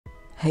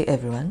Hey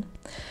everyone,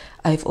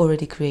 I've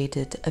already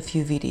created a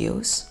few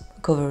videos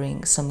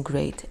covering some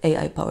great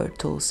AI-powered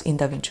tools in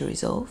DaVinci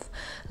Resolve,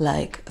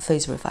 like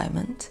face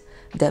refinement,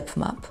 depth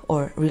map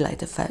or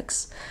relight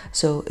effects,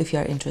 so if you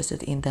are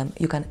interested in them,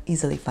 you can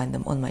easily find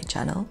them on my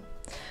channel.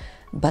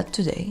 But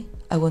today,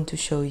 I want to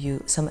show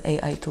you some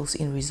AI tools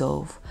in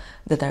Resolve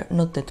that are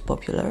not that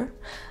popular,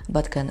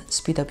 but can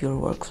speed up your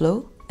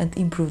workflow and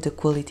improve the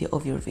quality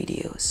of your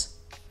videos.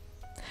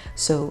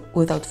 So,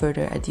 without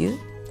further ado,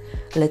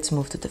 let's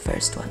move to the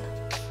first one.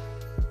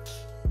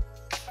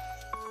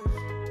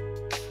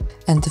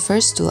 And the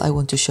first tool I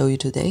want to show you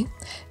today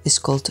is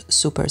called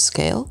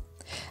Superscale,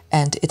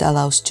 and it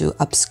allows to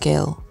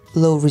upscale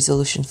low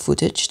resolution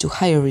footage to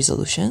higher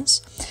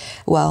resolutions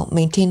while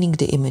maintaining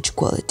the image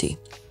quality.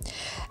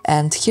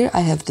 And here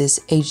I have this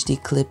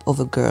HD clip of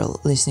a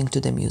girl listening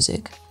to the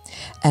music,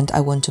 and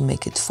I want to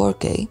make it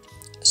 4K.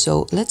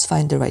 So let's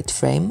find the right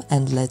frame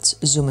and let's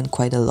zoom in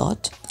quite a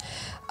lot,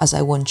 as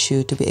I want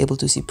you to be able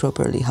to see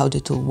properly how the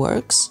tool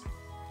works.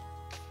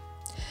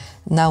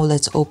 Now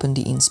let's open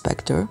the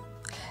inspector,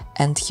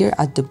 and here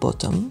at the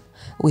bottom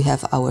we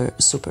have our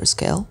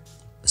Superscale,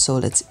 so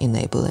let's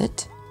enable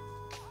it.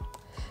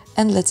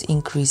 And let's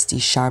increase the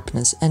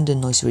sharpness and the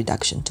noise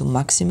reduction to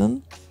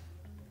maximum.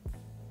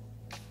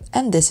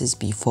 And this is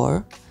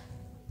before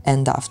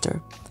and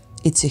after.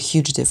 It's a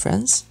huge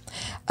difference,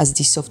 as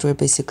the software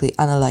basically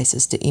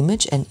analyzes the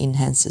image and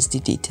enhances the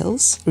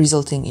details,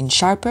 resulting in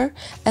sharper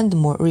and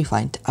more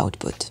refined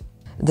output.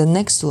 The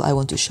next tool I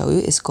want to show you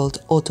is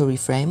called Auto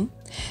Reframe,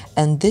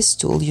 and this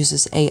tool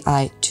uses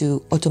AI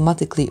to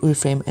automatically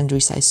reframe and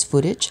resize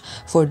footage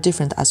for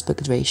different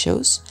aspect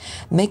ratios,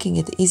 making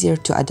it easier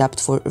to adapt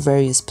for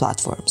various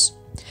platforms.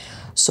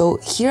 So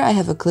here I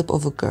have a clip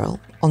of a girl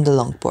on the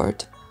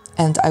longboard,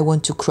 and I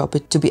want to crop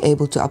it to be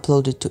able to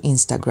upload it to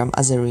Instagram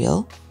as a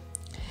reel.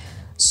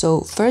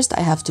 So first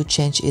I have to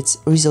change its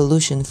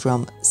resolution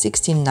from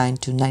 16:9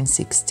 to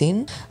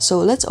 9:16. So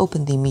let's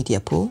open the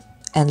media pool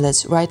and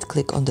let's right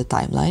click on the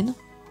timeline.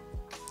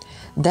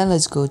 Then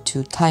let's go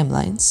to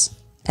timelines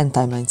and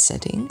timeline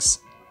settings.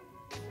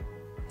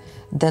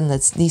 Then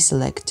let's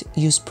deselect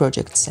use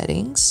project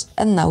settings.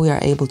 And now we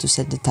are able to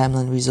set the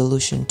timeline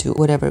resolution to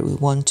whatever we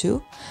want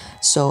to.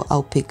 So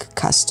I'll pick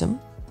custom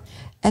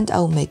and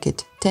I'll make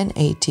it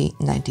 1080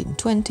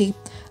 1920,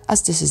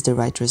 as this is the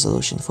right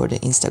resolution for the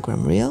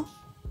Instagram reel.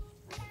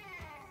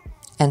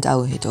 And I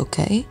will hit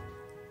OK.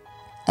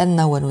 And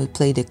now when we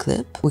play the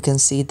clip, we can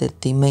see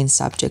that the main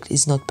subject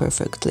is not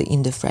perfectly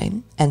in the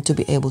frame, and to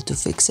be able to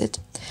fix it,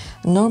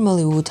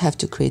 normally we would have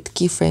to create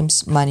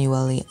keyframes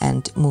manually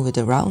and move it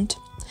around.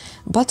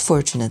 But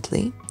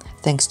fortunately,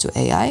 thanks to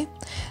AI,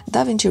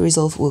 DaVinci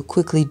Resolve will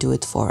quickly do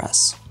it for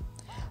us.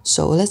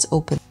 So let's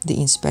open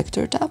the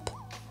Inspector tab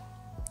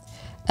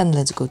and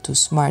let's go to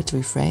Smart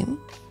Reframe.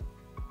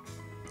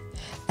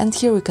 And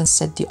here we can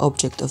set the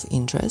object of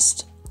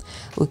interest.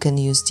 We can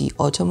use the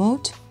auto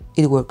mode,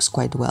 it works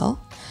quite well,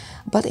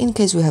 but in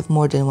case we have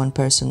more than one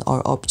person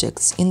or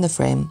objects in the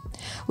frame,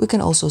 we can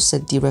also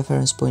set the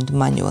reference point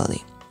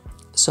manually.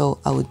 So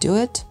I would do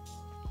it,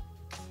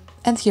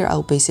 and here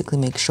I'll basically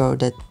make sure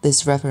that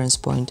this reference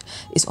point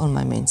is on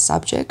my main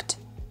subject,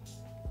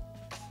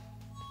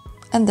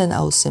 and then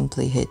I'll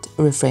simply hit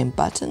Reframe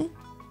button,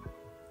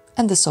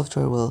 and the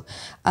software will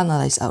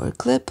analyze our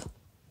clip.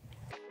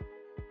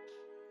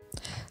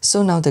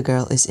 So now the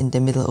girl is in the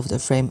middle of the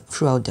frame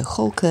throughout the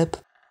whole clip.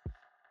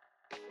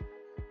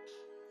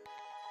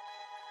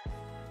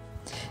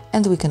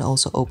 And we can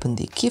also open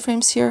the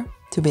keyframes here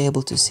to be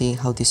able to see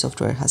how the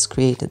software has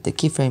created the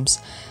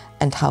keyframes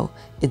and how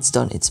it's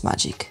done its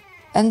magic.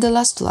 And the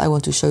last tool I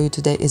want to show you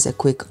today is a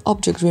quick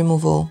object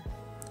removal.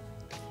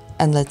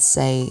 And let's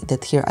say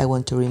that here I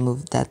want to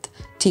remove that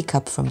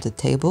teacup from the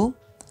table.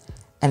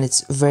 And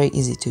it's very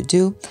easy to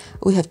do.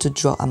 We have to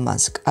draw a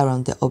mask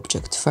around the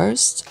object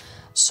first.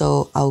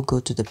 So I'll go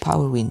to the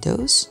power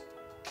windows,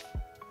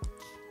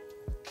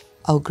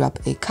 I'll grab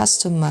a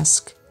custom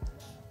mask,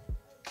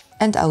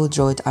 and I will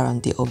draw it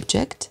around the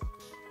object.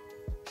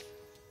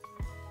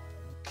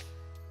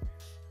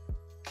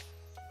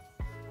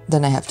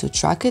 Then I have to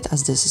track it,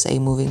 as this is a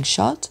moving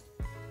shot.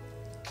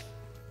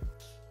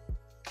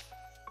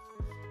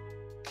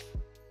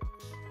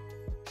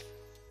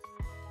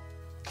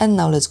 And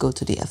now let's go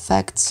to the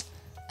effects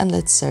and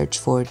let's search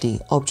for the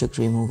object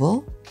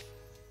removal.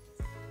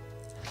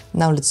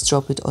 Now let's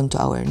drop it onto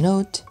our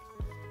node.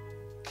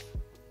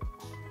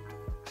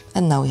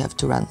 And now we have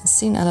to run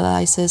scene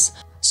analysis,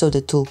 so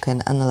the tool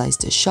can analyze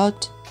the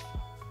shot.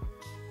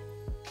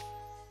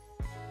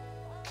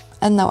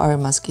 And now our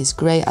mask is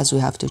gray, as we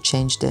have to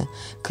change the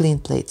clean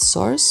plate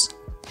source.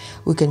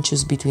 We can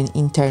choose between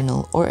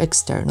internal or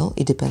external,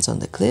 it depends on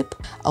the clip.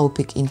 I'll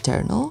pick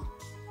internal.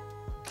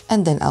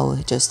 And then I'll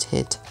just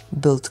hit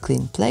build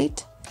clean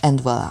plate,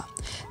 and voila,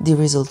 the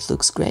result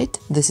looks great.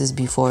 This is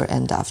before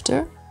and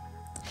after.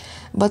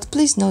 But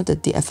please note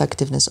that the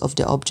effectiveness of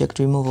the object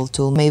removal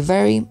tool may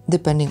vary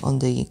depending on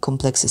the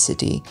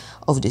complexity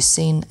of the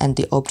scene and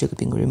the object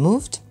being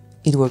removed.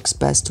 It works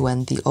best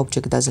when the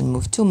object doesn't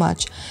move too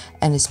much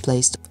and is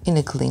placed in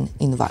a clean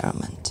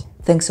environment.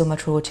 Thanks so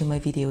much for watching my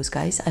videos,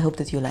 guys. I hope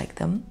that you like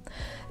them.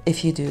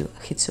 If you do,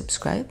 hit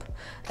subscribe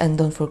and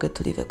don't forget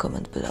to leave a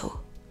comment below.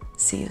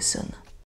 See you soon.